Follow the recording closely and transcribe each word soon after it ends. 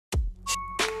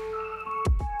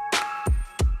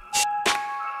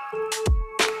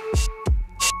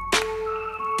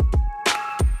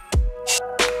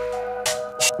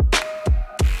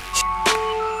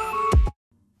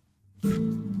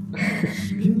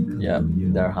Yeah,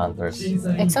 they're hunters.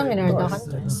 Examiner the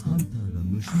hunters.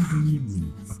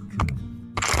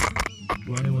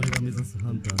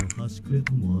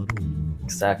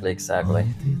 Exactly, exactly.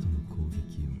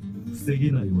 防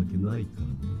げないわけないから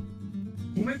ね。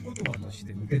褒め言葉とし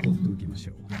て受け取っておきまし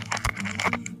ょ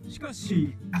う。しか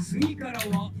し、次から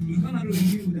はいかなる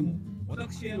理由でも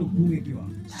私への攻撃は。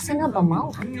Doesn't have a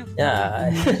mouth.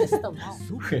 Yeah. Just a mouth.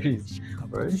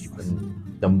 Where is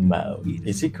the mouth?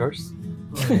 Is he cursed?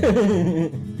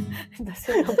 Doesn't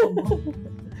have a mouth.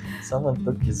 Someone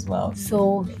took his mouth.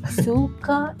 So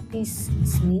Hisoka is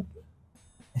sleep.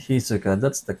 Hisoka,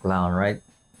 that's the clown, right?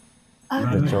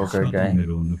 The Joker guy.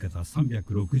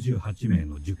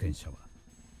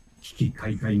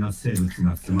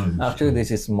 Actually,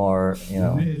 this is more,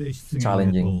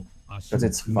 challenging because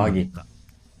it's foggy.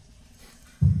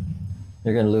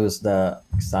 You can lose the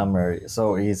summer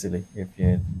so easily if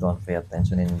you don't pay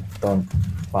attention and don't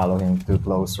follow him too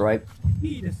close, right?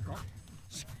 You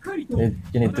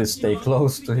need to stay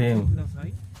close to him.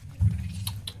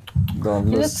 Don't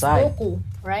He lose looks sight. Goku,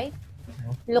 right?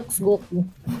 He looks Goku.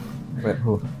 Wait,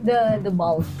 who? The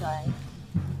bald guy.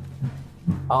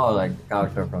 Oh, like the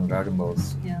character from Dragon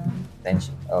Balls. Yeah.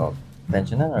 Tension. Oh,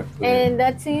 Tensionen or Cooler? And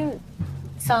that's him,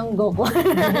 Son Goku.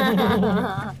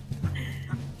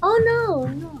 Oh no.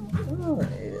 Oh,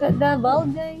 The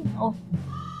bald guy. Oh.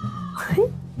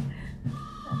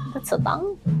 That's a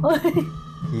tongue.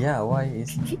 yeah, why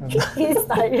is He's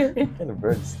tired. what kind of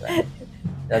bird is that?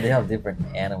 Yeah, they have different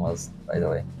animals, by the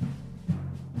way.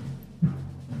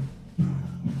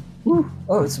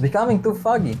 Oh, it's becoming too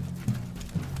foggy.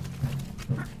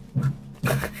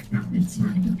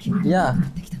 Yeah.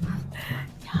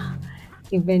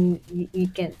 Even you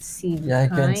can't see behind. Yeah, I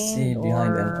can see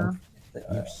behind or...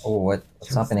 and oh,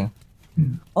 what's happening?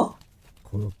 Oh.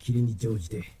 Oh.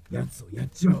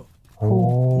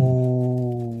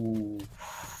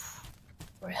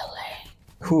 Really?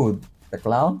 Who? The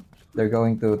clown? They're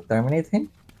going to terminate him?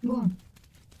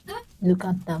 Look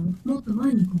at them.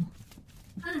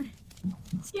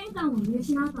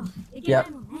 Yeah.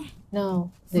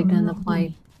 No, they're gonna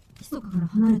fight.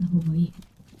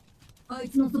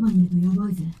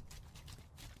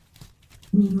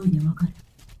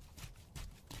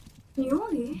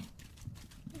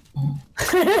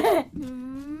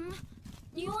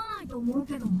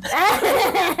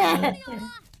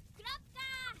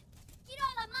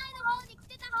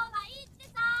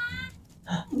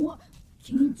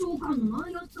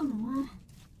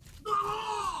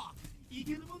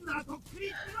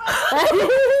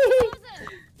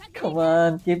 Come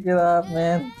on, keep it up,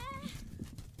 man.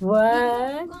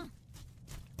 What?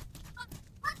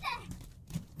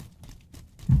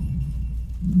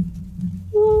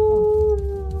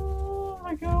 Oh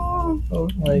my god. Oh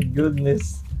my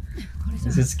goodness.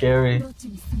 This is scary.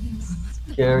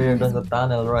 Scarier than the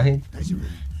tunnel, right?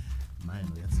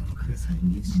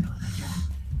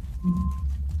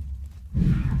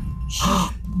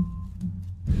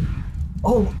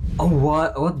 Oh,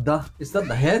 what the? Is that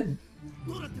the head?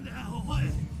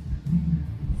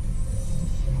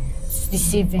 It's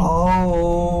deceiving.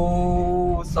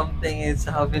 Oh, something is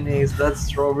happening. Is that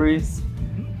strawberries?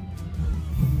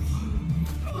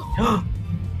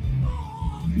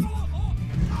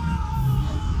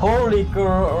 Holy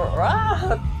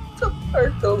crap! The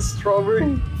turtle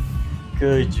strawberry.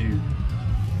 Could you?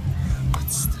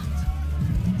 What's that?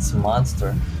 It's a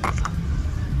monster.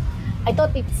 I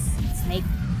thought it's snake.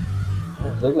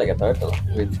 It looked like a turtle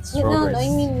with No, strawberries. I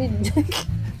mean with.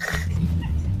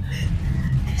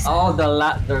 Oh,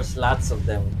 there's lots of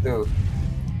them too.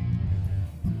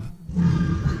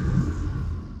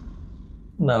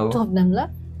 No. Two of them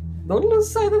left. Don't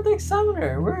lose sight of the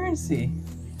examiner. Where is he?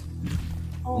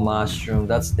 Oh. Mushroom,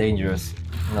 that's dangerous.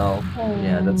 No.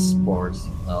 Yeah, that's spores.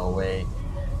 No way.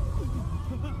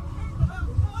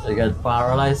 You get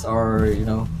paralyzed or,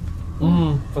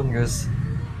 fungus.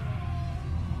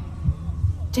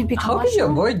 How can you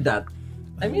avoid that?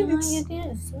 I mean,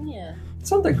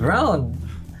 it's on the ground.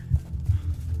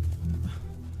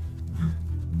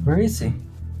 Where is he?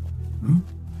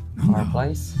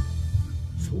 Fireflies?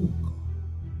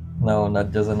 No,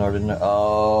 not just an ordinary.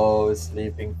 Oh,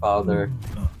 sleeping powder.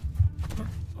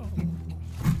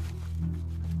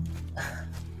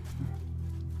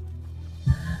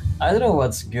 I don't know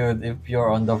what's good if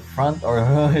you're on the front or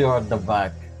you're at the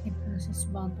back.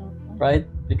 Right?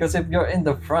 Because if you're in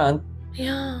the front,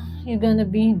 yeah, you're gonna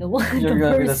be the one. You're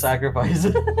gonna be the sacrifice.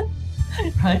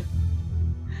 Right?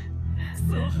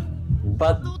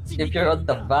 But if you're at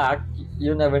the back,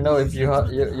 you never know if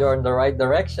you're in the right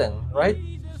direction, right?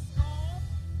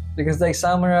 Because the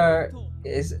examiner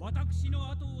is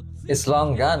It's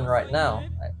long gone right now.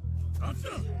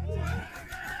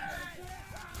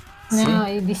 No,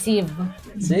 you deceive.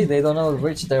 See, they don't know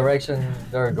which direction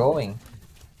they're going.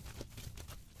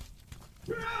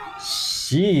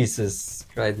 Jesus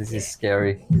Christ, this is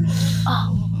scary.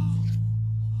 Oh,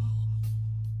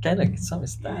 Kinda get some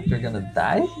stat, you're gonna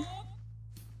die?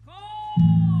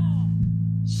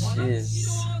 Jeez.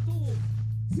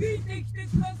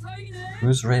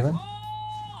 Who's Raven?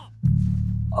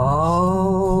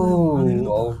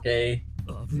 Oh, okay.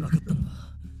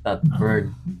 That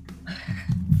bird.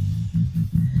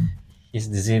 He's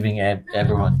deceiving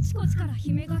everyone. So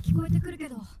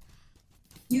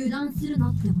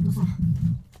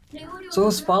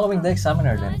who's following the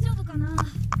examiner then?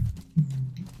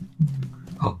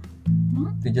 Oh,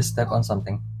 they just step on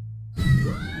something.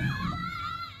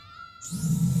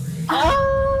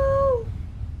 Oh!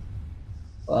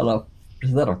 Well,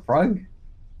 is that a frog?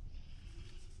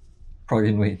 Frog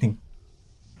in waiting.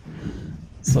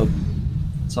 So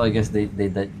I guess they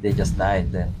just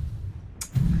died then.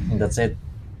 And that's it.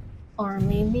 or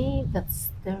maybe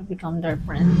they become their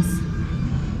friends.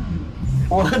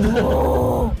 What?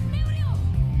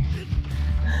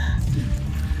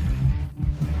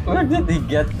 Where did he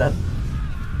get that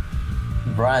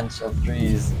branch of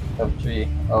trees?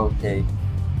 Okay.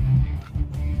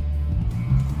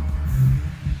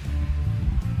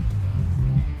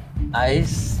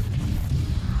 Ice.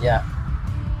 Yeah.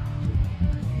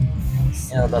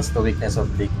 You know, that's the weakness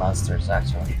of big monsters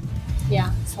actually.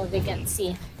 Yeah, so they can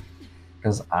see.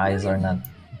 Because eyes are not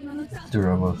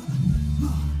durable.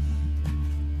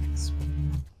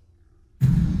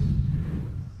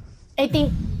 I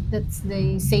think that's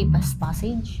the safest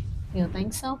passage. You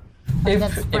think so? Or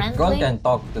that's If friendly? Gon can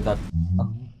talk to that. Oh.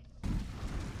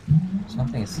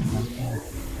 Something is happening.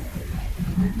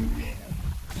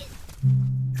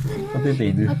 What did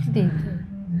they do? What did they do?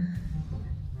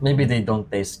 Maybe they don't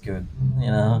taste good,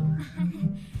 you know?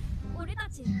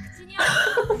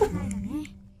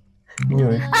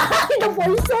 Anyway. The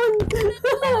poison!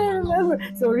 I remember.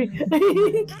 Sorry.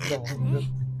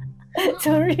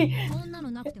 Sorry. そんなの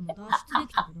なくても脱出で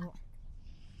きたけど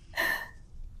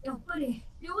やっぱり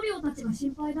料理王たちが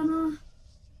心配だな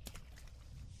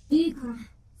いいから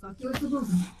先を急ごう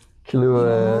ぜ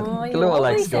Kilua, you Kilua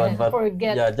likes always Gon, but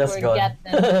forget yeah, just Gon. them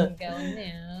and go,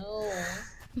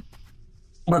 no.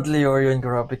 But Leorio and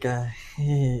Kurapika,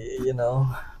 you know,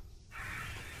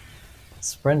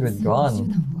 it's friend with 手 Gon.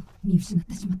 段を見失っ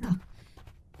てしまった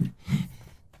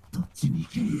どっちに行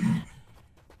ける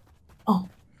Oh.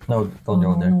 No, don't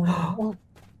go there. No.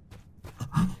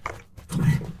 あ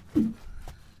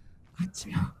っち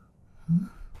見ろ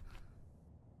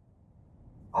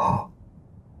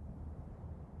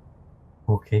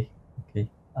Okay,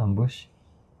 ambush.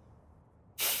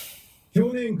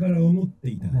 去年から思って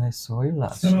いた When I saw you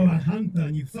last 貴様 year. はハンター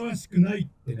にふさわしくないっ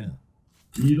てな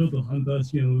二度とハンター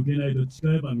試験を受けないと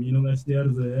誓えば見逃してや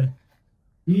るぜ。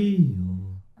いいよ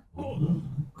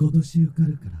今年受か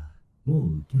るからも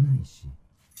う受けないし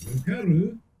受か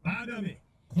るバカめ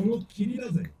この霧だ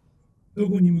ぜど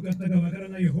こに向かったかわから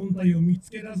ない本体を見つ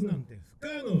け出すなんて不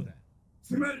可能だ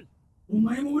つまりお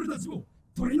前も俺たちも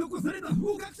取り残された不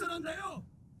合格者なんだよ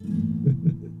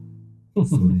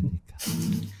それでか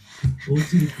落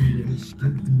ちるついでに試験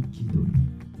管気取り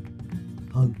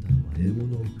ハンターは獲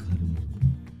物を狩るも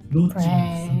のどっちがふさ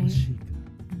わしいか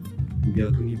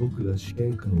逆に僕が試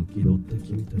験官を気取った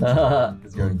君たち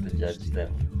It's going to judge them.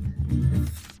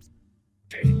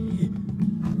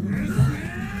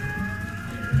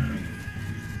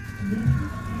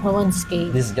 No one's gay.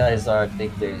 These guys are, I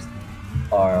think they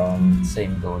are on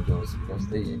same dojos because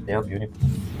they have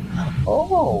uniform.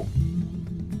 Oh!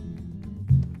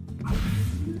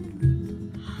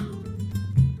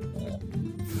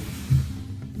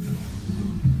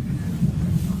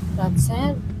 That's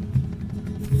it.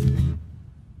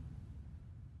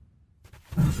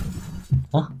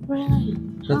 Huh? Really?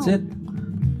 That's How? it?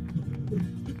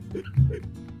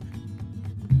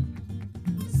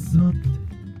 さて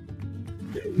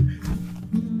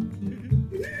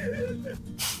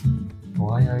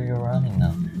Why are you running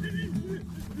now?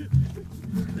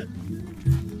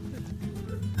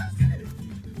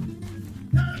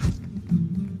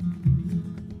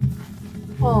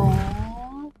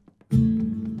 Oh.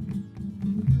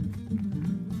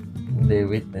 They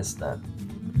witnessed that.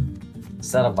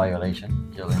 Is that a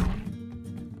violation? Killing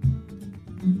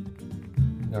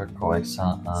your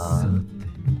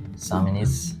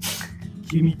co-examinees?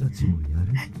 君たちもや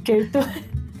る Kurta.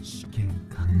 試験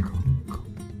官ごっこ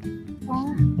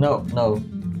Oh. No.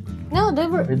 No, they're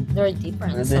We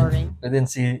different. Sorry. didn't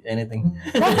see anything.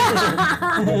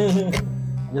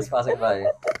 Just passing by.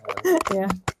 Yeah.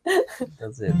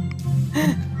 That's it.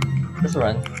 Just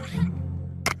run.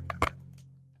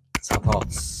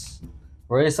 Satots.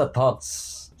 Where is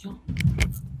Satots?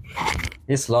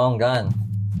 He's long gone.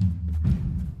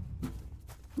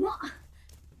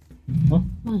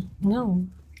 No.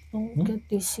 Don't get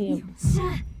deceived. しゃあ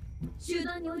集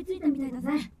団に追いついたみたいだ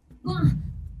ぜ。ゴン。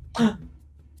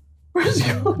 Where's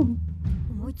he going?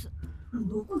 あいつ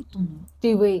どこ行ったんだ。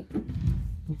 Okay, wait.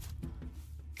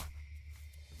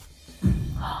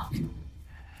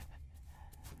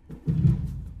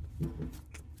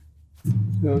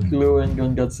 No clue when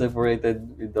Gon got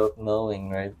separated without knowing,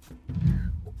 right?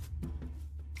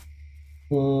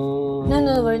 No,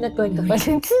 no, we're not going to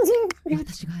fight.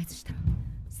 私が合図したら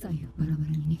左右バラバ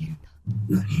ラに逃げるんだ。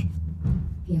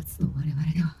奴と我々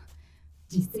では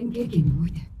実戦経験にお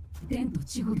いて天と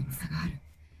地ほどの差がある。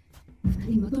二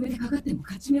人まとめてかかっても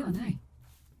勝ち目はない。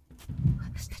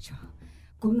私たちは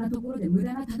こんなところで無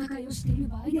駄な戦いをしている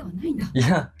場合ではないんだ。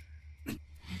 Yeah.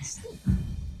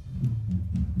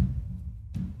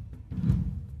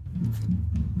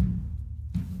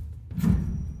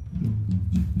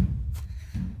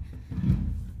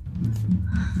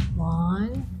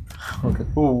 One, Okay.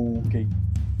 Oh, okay.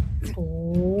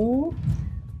 two.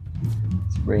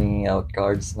 It's bringing out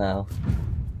cards now.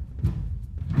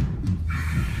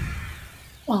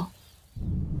 Oh.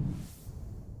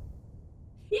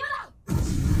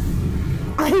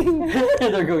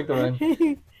 They're going to run.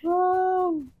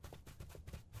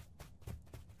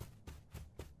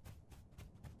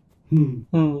 Hmm.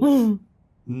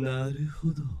 なるほ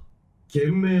ど。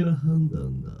賢明な判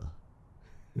断だ。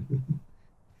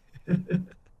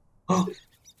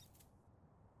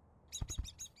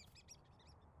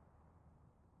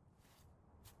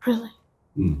Really?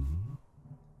 うん。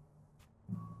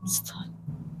 Stop.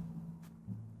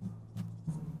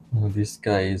 Oh, this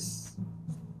guy is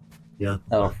やっ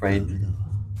not afraid.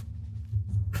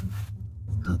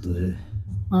 たとえ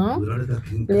Huh? 売られた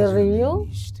喧嘩 Leorio?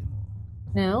 にしても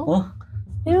No? Huh?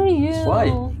 Here you. Why?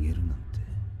 逃げるなんて。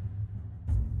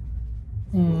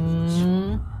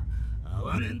 合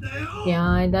わねえんだよ。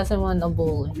 Yeah, he doesn't want a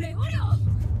bully.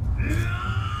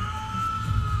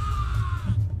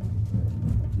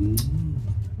 うん。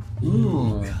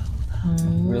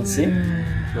 We'll see.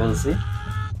 We'll see.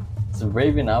 It's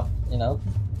brave enough, you know.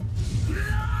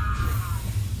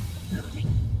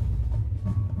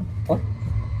 What?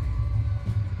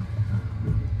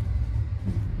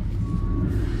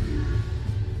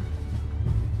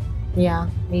 Yeah,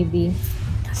 maybe.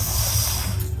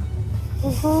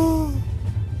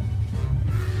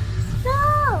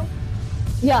 No!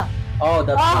 Yeah. Oh,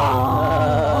 that's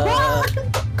Oh.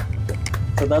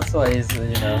 so that's why he's,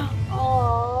 you know.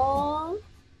 Oh.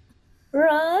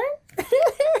 Run.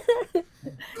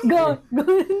 Go.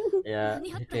 Go. Yeah,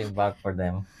 he came back for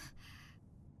them.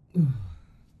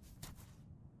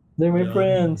 They're my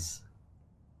friends.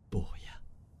 坊や。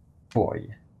 Boy.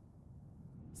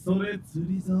 それ釣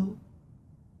り竿。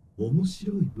面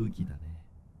白い武器だね。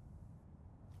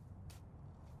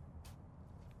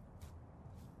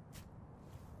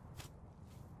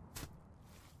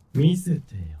見せ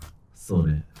てよ、そ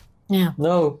れ。 Yeah.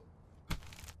 No.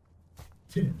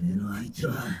 てめえの相手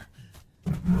は。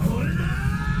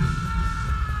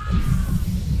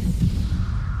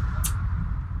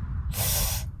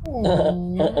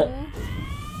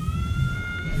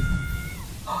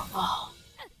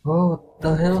 Oh, what the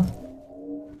hell?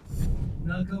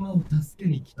 仲間を助け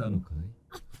に来たのかい？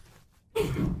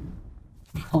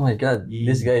 Oh my god,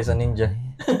 this guy is a ninja.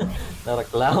 Not a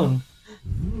clown.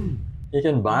 He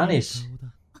can vanish.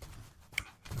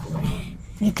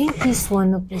 You think he's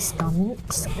one of his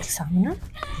examiner?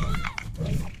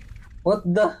 What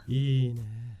the? いいね。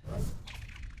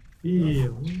いい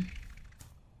よ。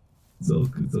ゾ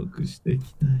クゾクして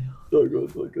きたよ。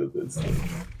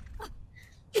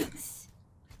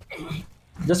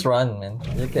 Just run, man.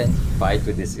 You can fight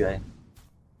with this guy.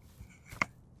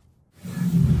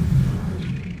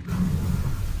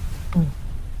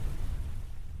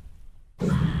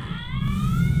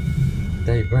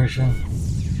 Diversion.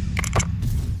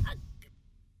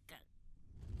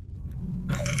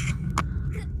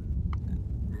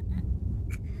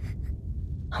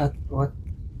 What?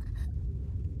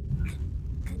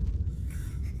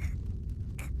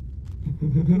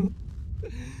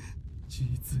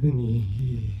 実にい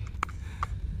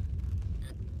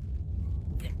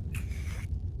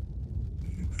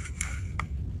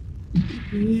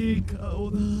い。いい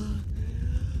顔だ。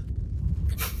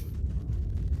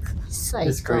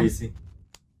 It's crazy.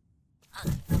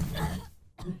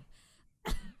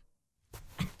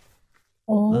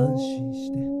 Oh. 安心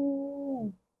して。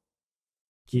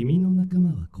君の仲間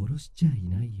は殺しちゃい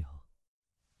ないよ。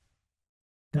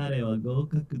彼は合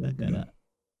格だから。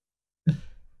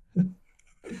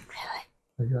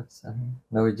Are you examining?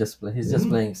 No, he's just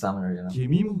playing summoner, you know.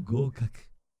 君も合格。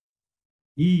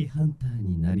いいハンター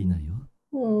になりなよ。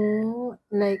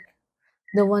Like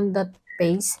the one that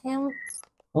pays him?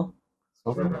 Oh?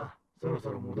 So そろそ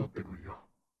ろ戻ってくるよ。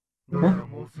どうやら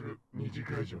もうすぐ二次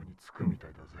会場に着くみた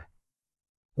いだぜ。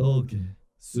オーケー、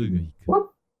すぐ行く。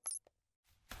What?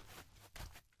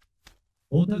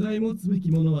 お互い持つべき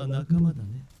ものは仲間だ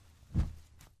ね。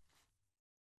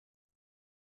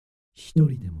一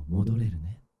人でも戻れる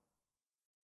ね。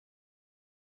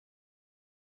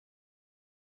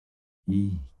い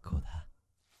い子だ。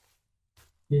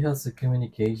He has a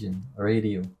communication, a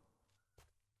radio.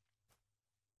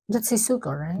 That's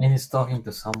Hisoka, right? And he's talking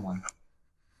to someone.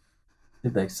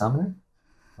 Did they summon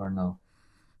her? Or no?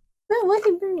 Why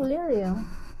did he bring Leorio?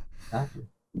 Exactly.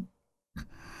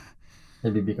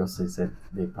 Maybe because they said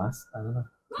they passed? I don't know.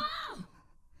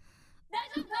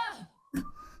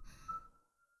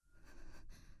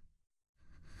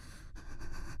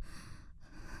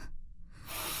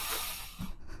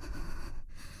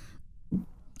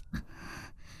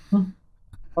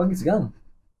 Fuck is gun.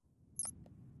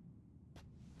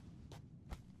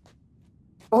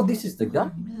 Oh, this is the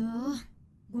gun?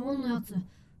 ゴンのやつ、や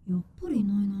っぱりい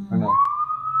ないな。 Or no?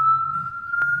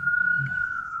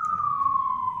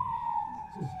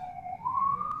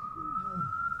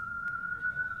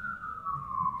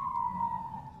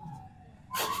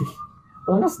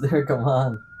 Almost there, come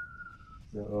on.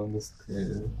 You're almost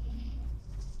there.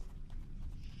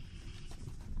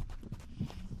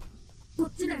 こ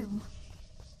っちだよ。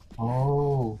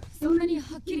 Oh. そんなに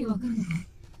はっきりわかるのか。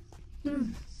う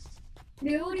ん。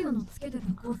レオリオのつけてた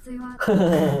香水はだか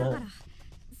ら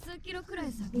数キロくら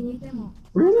い先にいてもわ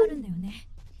かるんだよね。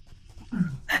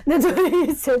That's what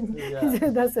he said. Yeah. He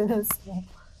said that's enough.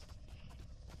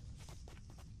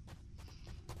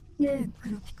 ねえ、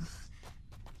クラピカ。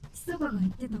ヒソカが言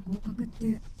ってた合格っ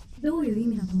てどういう意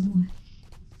味だと思う？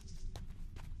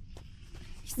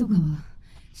ヒソカは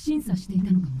審査してい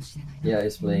たのかもしれないな。 Yeah,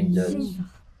 he's playing 審 judge. 査。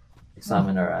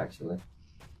 Examiner, actually.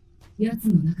 奴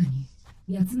の中に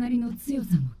奴なりの強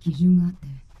さの基準があって、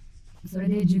それ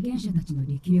で受験者たちの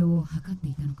力量を測って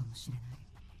いたのかもしれな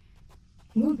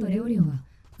い。ゴンとレオリオは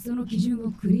その基準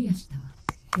をクリアした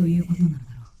ということなのだ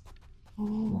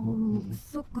ろう。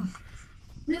そっか。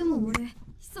でも俺、ひ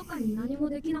そかに何も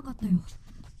できなかったよ。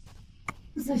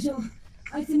最初、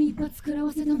あいつに一発食ら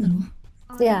わせたんだろ。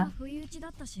あれは不意打ちだ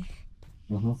ったし。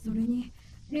それに、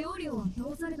レオリオは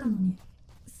倒されたのに、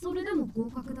それでも合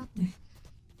格だって。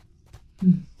う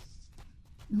ん。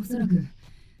おそらく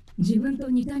自分と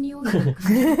似た匂いが感じた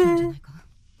んじゃないか。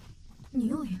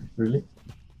匂い Really?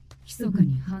 密か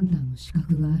にハンターの資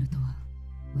格があるとは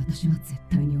私は絶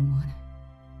対に思わな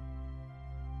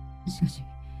い。しかし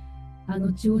あ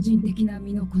の超人的な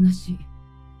身のこなし、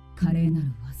華麗なる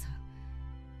技、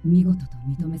見事と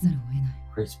認めざるを得な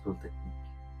い。 Graceful technique.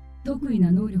 得意な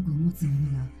能力を持つ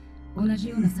者が同じ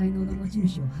ような才能の持ち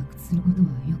主を発掘することは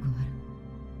よくある。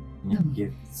多分、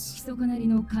密かなり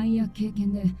の勘や経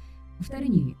験で二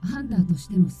人にハンターとし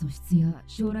ての素質や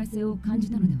将来性を感じ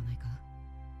たのではないか。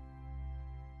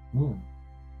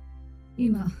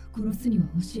今殺すには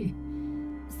惜しい。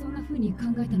そんな風に考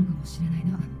えたのかもしれない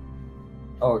な。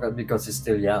Oh, because he's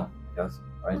still young. Yes,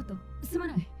 お right? っと、すま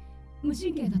ない。無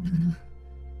神経だったかな。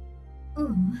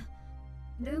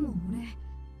でも俺、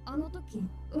あの時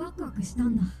ワクワクした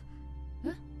んだ。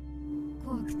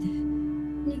怖くて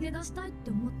逃げ出したいっ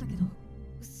て思ったけど、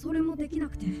それもできな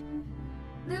くて。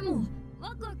でも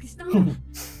ワクワクしたんだ。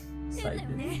変だよ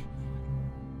ね。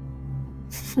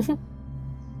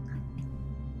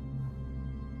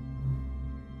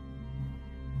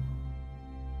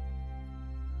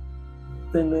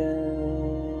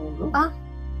Ah?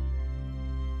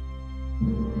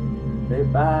 They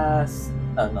passed.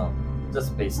 No,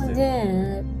 just pasted.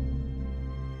 Yeah.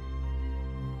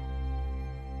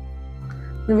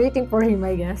 We're waiting for him,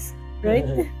 I guess. Right?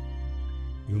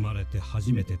 生まれて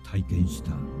初めて体験し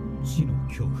た死の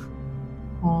恐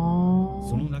怖。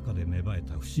その中で芽生え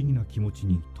た不思議な気持ち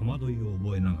に戸惑いを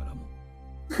覚えながらも、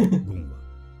ゴンは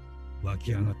湧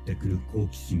き上がってくる好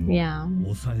奇心を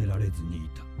抑えられずにい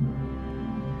た。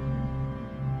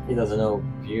He doesn't know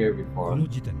fear こ before. の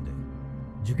時点で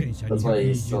受験者 That's why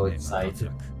he's 220 so 名が脱 excited.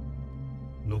 落。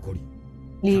残り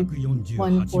Leave 148名。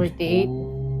 148.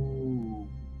 Ooh.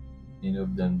 Many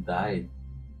of them died,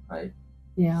 right?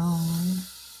 Yeah.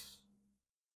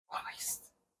 Christ.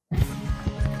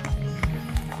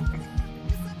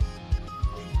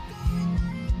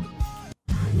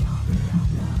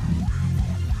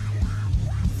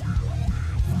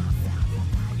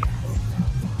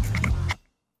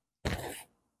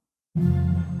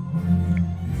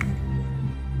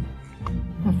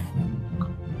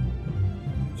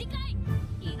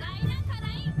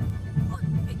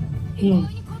 Hmm.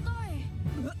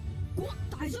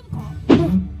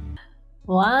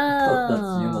 I thought that's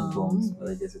human Wow. bones, but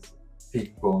I guess it's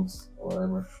pig bones or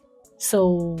whatever.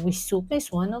 So Hisoka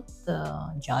is one of the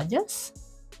judges?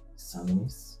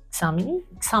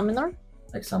 Examiner?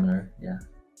 Examiner, yeah.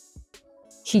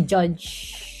 She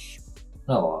judge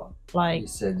No, like he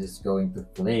said he's going to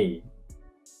play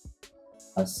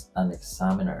as an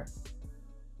examiner.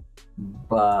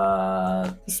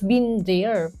 But he's been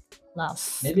there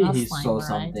last maybe he time, saw right?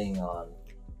 something on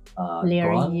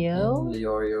Leorio. Gon and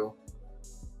Leorio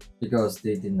because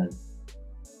they didn't.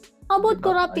 How about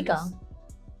give up, I Kurapika? guess.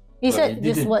 He Well, said he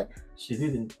just didn't. what, She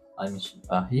didn't. I mean,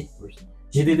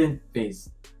 he didn't face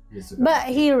Hisoka. but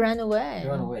he ran away. He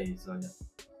ran away. So yeah.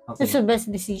 How That's can, the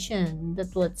best decision.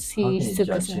 That's what how can you Hisoka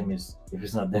judge said. him if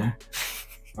he's not there?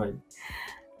 Right.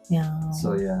 Yeah.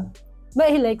 So yeah.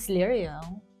 But he likes Leorio.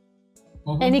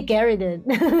 And he carried it.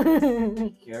 He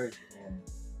carried it.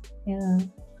 Yeah.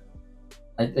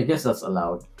 I guess that's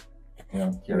allowed. You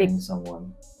know, carrying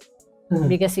someone.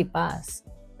 Because he passed.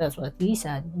 That's what he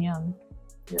said. Yeah.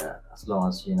 Yeah, as long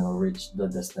as reach the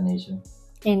destination.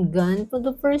 And Gon for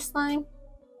the first time,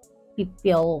 he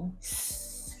feels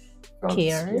Felt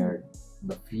scared. scared.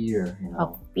 The fear, A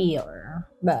fear.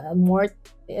 But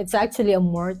it's actually a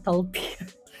mortal fear.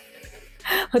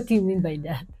 What do you mean by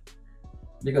that?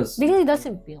 Because Because he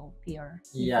doesn't feel fear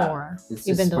before. it's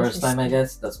even his though first she's time, I scared.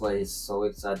 guess. That's why he's so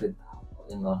excited,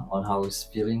 on how he's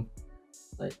feeling.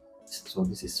 Like, so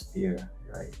this is fear,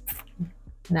 right?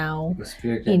 Now Because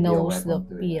fear he can be a knows the weapon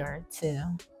to it. fear too.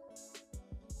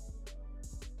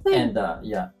 And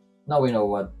now we know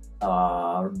what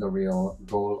the real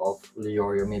goal of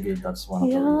Leorio. Maybe that's one of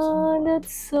the reasons. Yeah,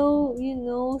 that's so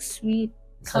sweet,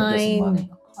 It's not just kind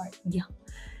money. heart. Yeah,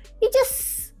 he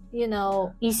just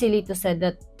easily to say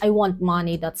that I want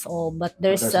money. That's all, but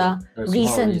there's a there's more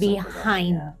reason for that,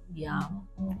 behind. Yeah,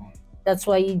 that's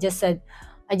why he just said,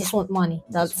 I just want money.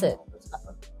 That's it.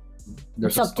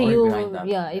 There's It's a up to story you. behind that.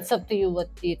 Yeah, it's up to you what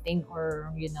do you think,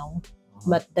 or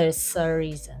but there's a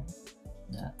reason.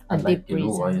 Yeah. A And like deep I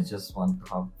reason. just want to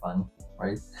have fun,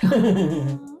 right?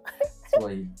 That's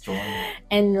why he joined.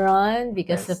 And Ron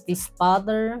because of Best. his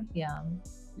father. Yeah.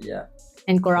 Yeah.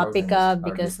 And Organs Kurapika are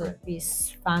because of different.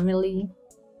 his family.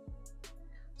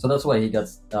 So that's why he got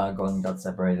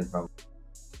separated from